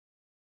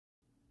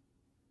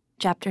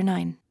Chapter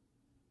 9.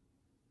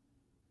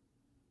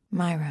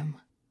 My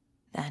room,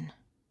 then.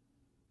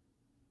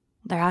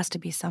 There has to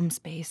be some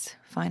space,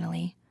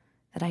 finally,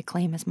 that I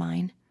claim as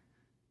mine,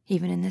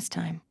 even in this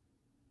time.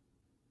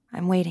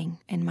 I'm waiting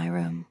in my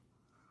room,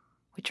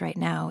 which right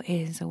now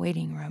is a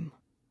waiting room.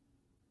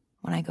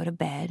 When I go to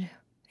bed,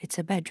 it's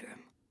a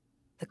bedroom.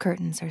 The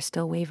curtains are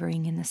still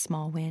wavering in the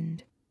small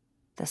wind.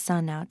 The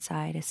sun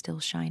outside is still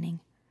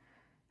shining,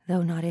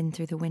 though not in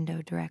through the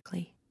window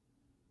directly.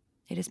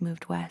 It has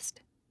moved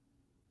west.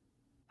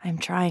 I'm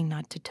trying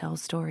not to tell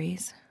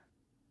stories,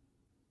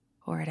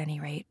 or at any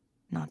rate,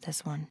 not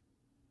this one.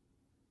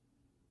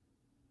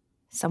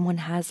 Someone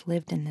has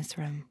lived in this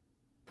room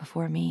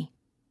before me.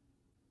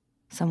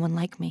 Someone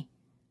like me,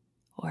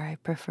 or I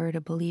prefer to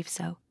believe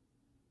so.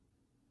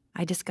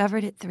 I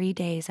discovered it 3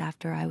 days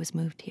after I was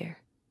moved here.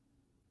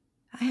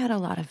 I had a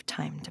lot of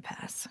time to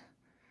pass.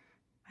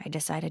 I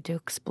decided to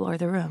explore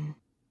the room,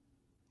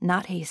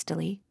 not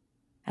hastily,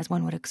 as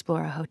one would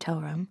explore a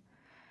hotel room,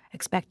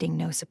 expecting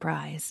no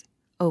surprise,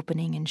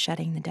 opening and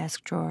shutting the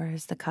desk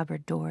drawers, the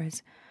cupboard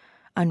doors,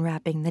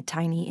 unwrapping the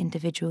tiny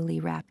individually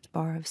wrapped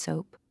bar of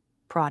soap,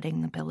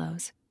 prodding the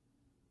pillows.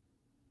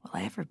 Will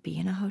I ever be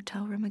in a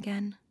hotel room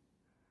again?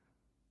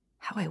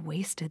 How I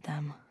wasted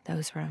them,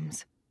 those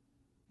rooms.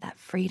 That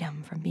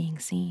freedom from being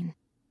seen.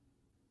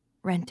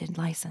 Rented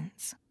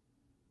license.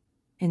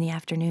 In the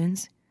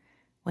afternoons,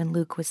 when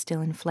Luke was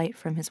still in flight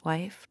from his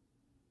wife,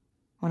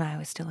 when I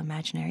was still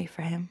imaginary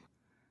for him,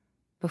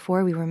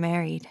 before we were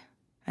married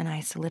and I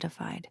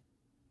solidified,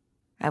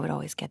 I would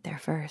always get there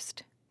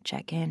first,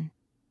 check in.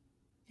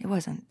 It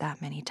wasn't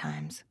that many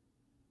times,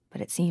 but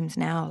it seems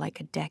now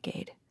like a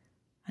decade,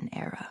 an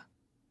era.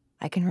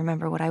 I can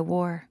remember what I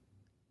wore,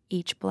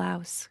 each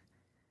blouse,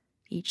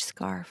 each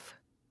scarf.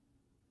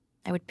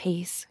 I would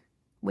pace,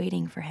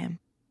 waiting for him,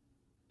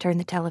 turn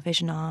the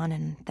television on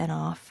and then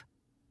off,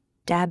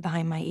 dab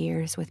behind my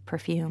ears with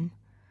perfume.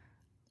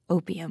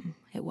 Opium,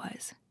 it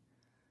was.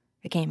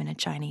 It came in a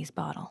Chinese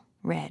bottle,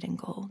 red and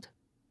gold.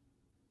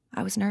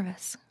 I was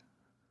nervous.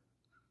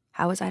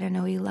 How was I to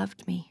know he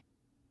loved me?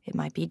 It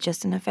might be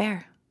just an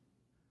affair.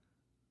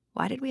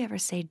 Why did we ever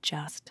say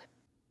just?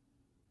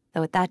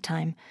 Though at that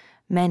time,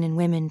 men and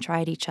women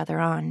tried each other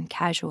on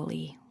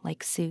casually,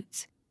 like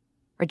suits,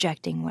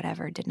 rejecting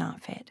whatever did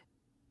not fit.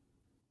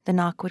 The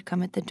knock would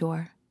come at the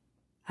door.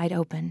 I'd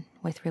open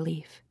with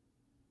relief,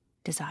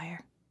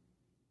 desire.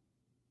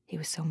 He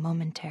was so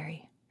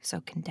momentary, so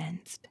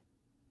condensed,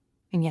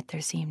 and yet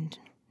there seemed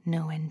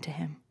no end to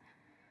him.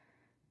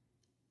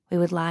 We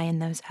would lie in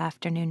those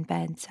afternoon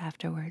beds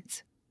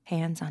afterwards,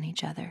 hands on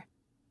each other,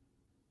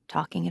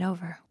 talking it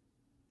over.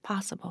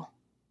 Possible.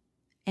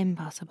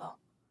 Impossible.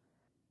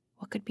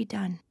 What could be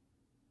done?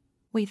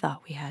 We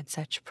thought we had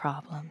such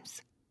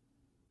problems.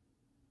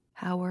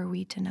 How were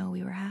we to know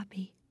we were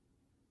happy?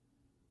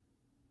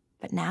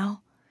 But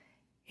now,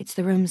 it's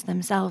the rooms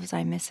themselves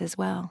I miss as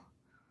well.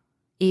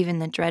 Even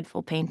the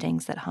dreadful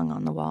paintings that hung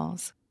on the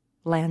walls,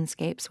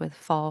 landscapes with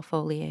fall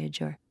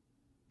foliage or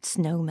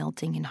snow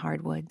melting in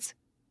hardwoods,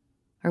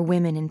 or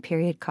women in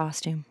period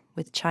costume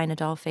with china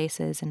doll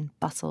faces and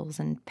bustles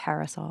and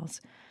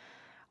parasols,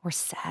 or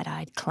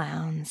sad-eyed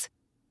clowns,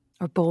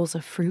 or bowls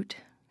of fruit,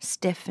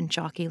 stiff and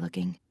chalky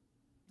looking,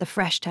 the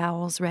fresh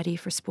towels ready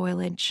for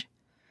spoilage,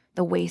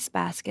 the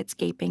wastebaskets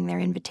gaping their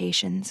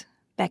invitations,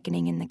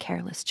 beckoning in the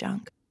careless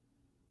junk.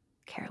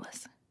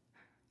 Careless.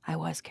 I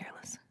was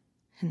careless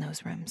in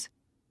those rooms.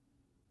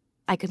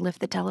 I could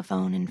lift the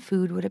telephone and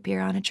food would appear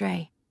on a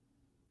tray.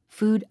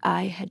 Food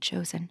I had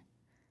chosen.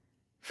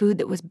 Food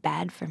that was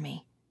bad for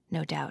me,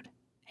 no doubt,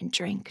 and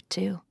drink,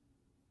 too.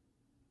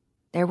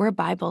 There were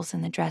Bibles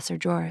in the dresser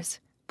drawers,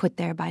 put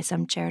there by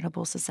some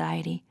charitable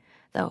society,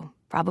 though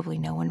probably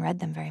no one read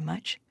them very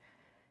much.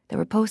 There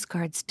were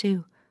postcards,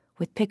 too,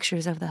 with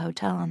pictures of the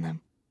hotel on them,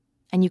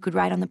 and you could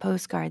write on the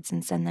postcards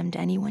and send them to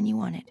anyone you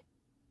wanted.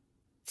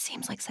 It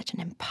seems like such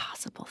an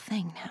impossible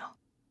thing now,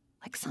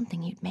 like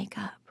something you'd make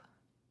up.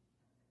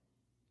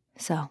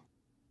 So,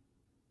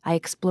 I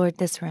explored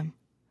this room,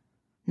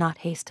 not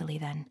hastily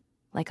then,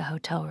 like a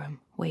hotel room,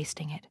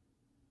 wasting it.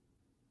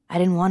 I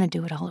didn't want to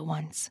do it all at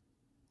once.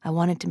 I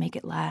wanted to make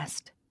it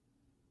last.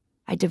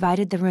 I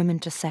divided the room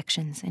into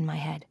sections in my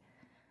head.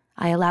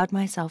 I allowed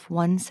myself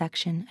one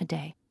section a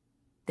day.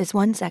 This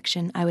one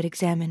section I would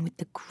examine with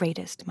the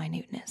greatest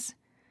minuteness.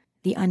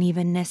 The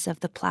unevenness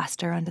of the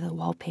plaster under the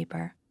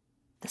wallpaper,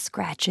 the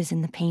scratches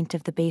in the paint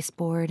of the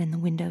baseboard and the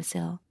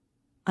windowsill,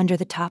 under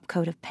the top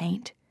coat of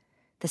paint,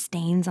 the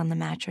stains on the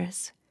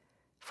mattress,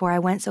 for I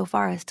went so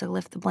far as to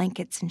lift the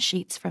blankets and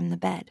sheets from the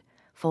bed,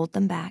 fold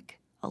them back,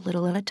 a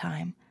little at a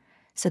time,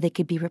 so they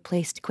could be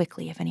replaced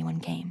quickly if anyone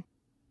came.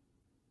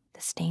 The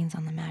stains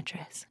on the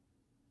mattress,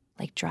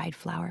 like dried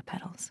flower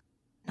petals,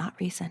 not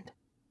recent,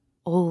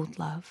 old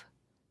love.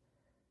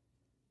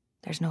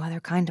 There's no other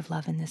kind of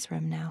love in this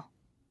room now.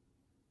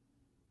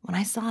 When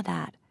I saw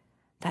that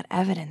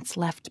evidence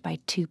left by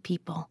two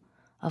people,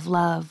 of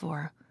love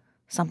or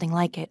something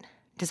like it,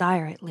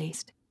 desire at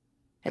least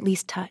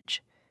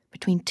touch,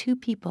 between two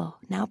people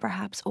now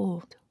perhaps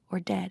old or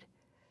dead,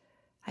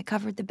 I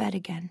covered the bed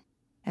again,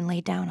 and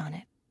lay down on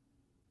it.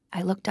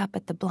 I looked up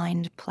at the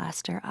blind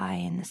plaster eye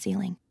in the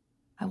ceiling.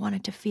 I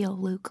wanted to feel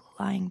Luke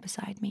lying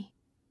beside me.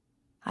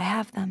 I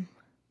have them,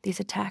 these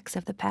attacks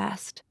of the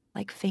past,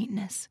 like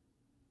faintness,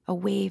 a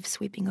wave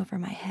sweeping over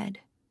my head.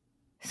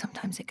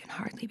 Sometimes it can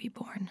hardly be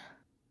borne.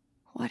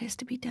 What is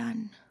to be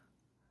done?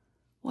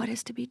 What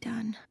is to be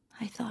done?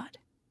 I thought.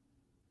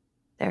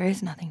 There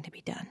is nothing to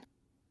be done.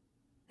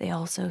 They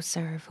also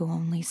serve who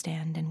only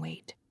stand and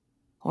wait,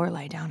 or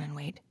lie down and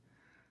wait.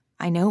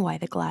 I know why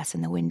the glass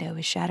in the window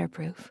is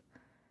shatterproof,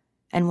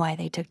 and why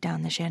they took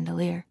down the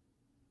chandelier.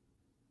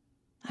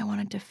 I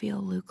wanted to feel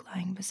Luke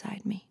lying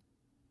beside me,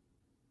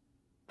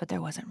 but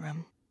there wasn't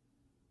room.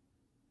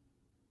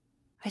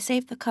 I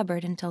saved the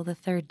cupboard until the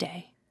third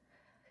day.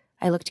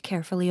 I looked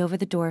carefully over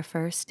the door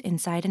first,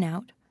 inside and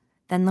out,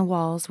 then the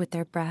walls with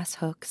their brass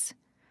hooks.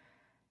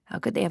 How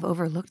could they have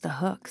overlooked the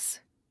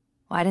hooks?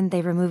 Why didn't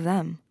they remove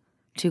them?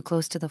 Too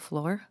close to the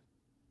floor?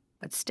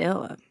 But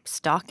still, a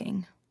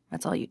stocking,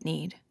 that's all you'd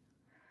need.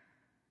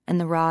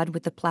 And the rod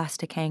with the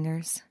plastic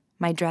hangers,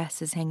 my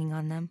dress is hanging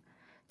on them,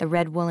 the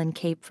red woolen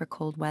cape for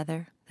cold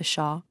weather, the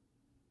shawl.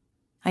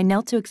 I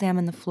knelt to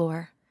examine the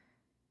floor,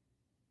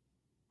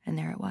 and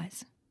there it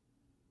was,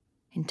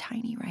 in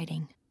tiny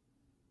writing.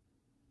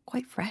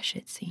 Quite fresh,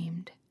 it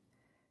seemed.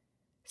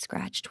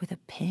 Scratched with a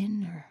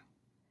pin, or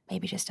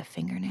maybe just a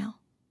fingernail.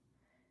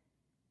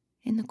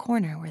 In the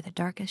corner where the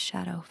darkest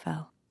shadow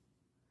fell.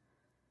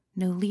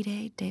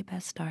 Nolite de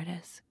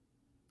bastardes,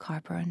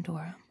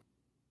 carborundorum.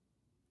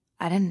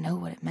 I didn't know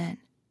what it meant,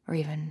 or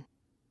even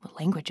what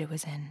language it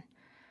was in.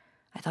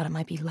 I thought it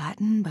might be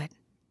Latin, but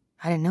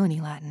I didn't know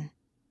any Latin.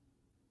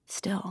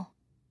 Still,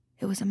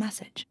 it was a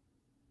message,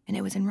 and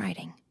it was in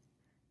writing,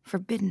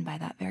 forbidden by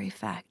that very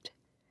fact.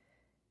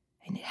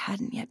 And it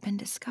hadn't yet been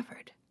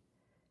discovered,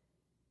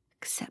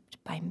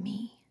 except by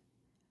me,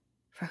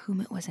 for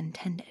whom it was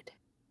intended.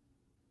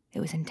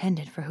 It was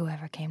intended for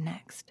whoever came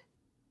next.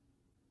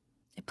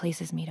 It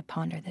pleases me to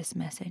ponder this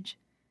message.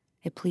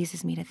 It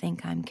pleases me to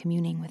think I'm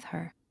communing with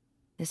her,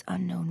 this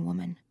unknown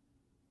woman.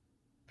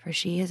 For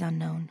she is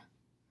unknown,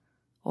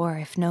 or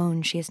if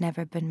known, she has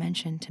never been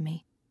mentioned to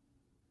me.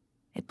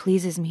 It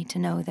pleases me to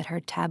know that her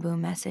taboo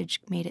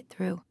message made it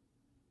through,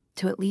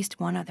 to at least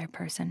one other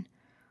person,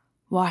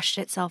 washed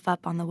itself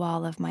up on the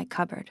wall of my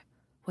cupboard,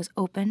 was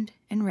opened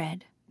and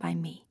read by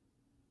me.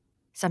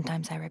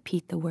 Sometimes I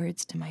repeat the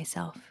words to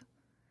myself.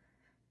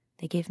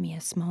 They give me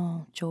a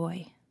small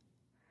joy.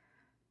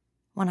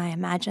 When I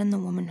imagine the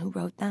woman who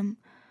wrote them,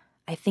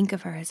 I think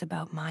of her as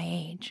about my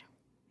age,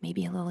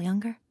 maybe a little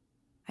younger.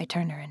 I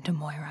turn her into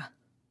Moira.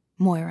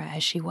 Moira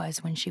as she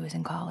was when she was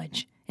in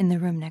college, in the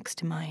room next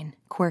to mine,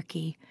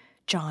 quirky,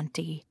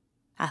 jaunty,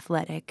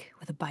 athletic,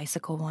 with a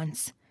bicycle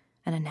once,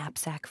 and a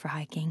knapsack for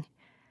hiking.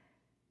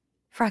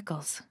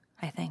 Freckles,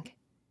 I think.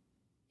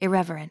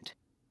 Irreverent,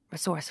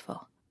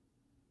 resourceful.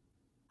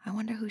 I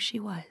wonder who she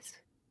was,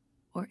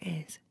 or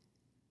is,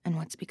 and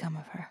what's become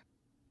of her.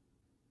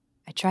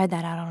 I tried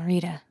that out on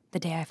Rita the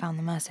day I found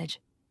the message.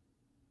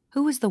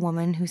 Who was the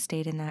woman who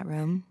stayed in that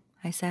room,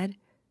 I said,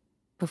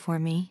 before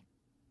me?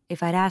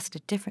 If I'd asked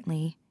it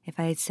differently, if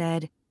I had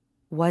said,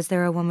 was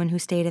there a woman who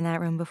stayed in that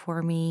room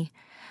before me,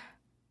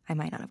 I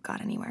might not have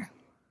got anywhere.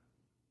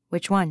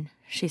 Which one?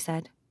 She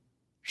said.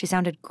 She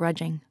sounded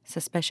grudging,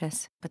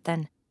 suspicious, but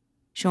then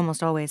she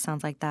almost always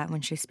sounds like that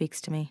when she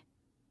speaks to me.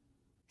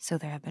 So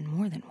there have been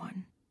more than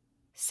one.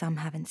 Some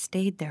haven't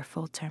stayed their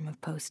full term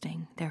of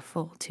posting, their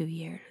full 2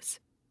 years.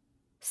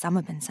 Some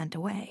have been sent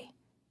away,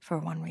 for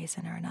one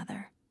reason or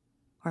another.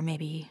 Or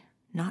maybe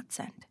not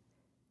sent.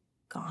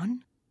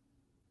 Gone?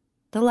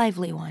 The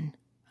lively one,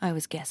 I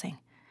was guessing.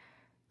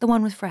 The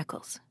one with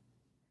freckles.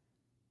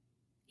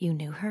 You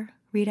knew her?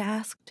 Rita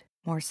asked,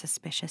 more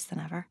suspicious than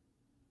ever.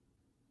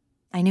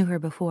 I knew her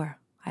before,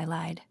 I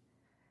lied.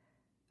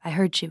 I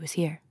heard she was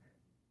here.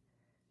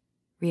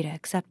 Rita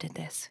accepted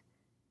this.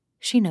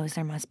 She knows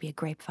there must be a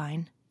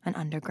grapevine, an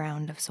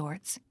underground of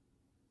sorts.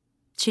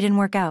 She didn't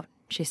work out,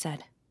 she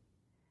said.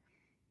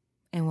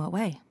 In what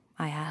way?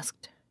 I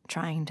asked,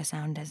 trying to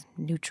sound as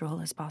neutral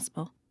as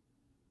possible.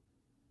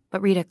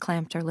 But Rita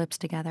clamped her lips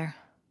together.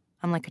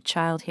 I'm like a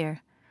child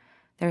here.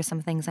 There are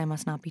some things I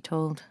must not be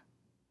told.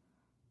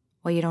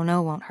 What you don't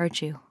know won't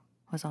hurt you,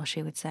 was all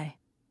she would say.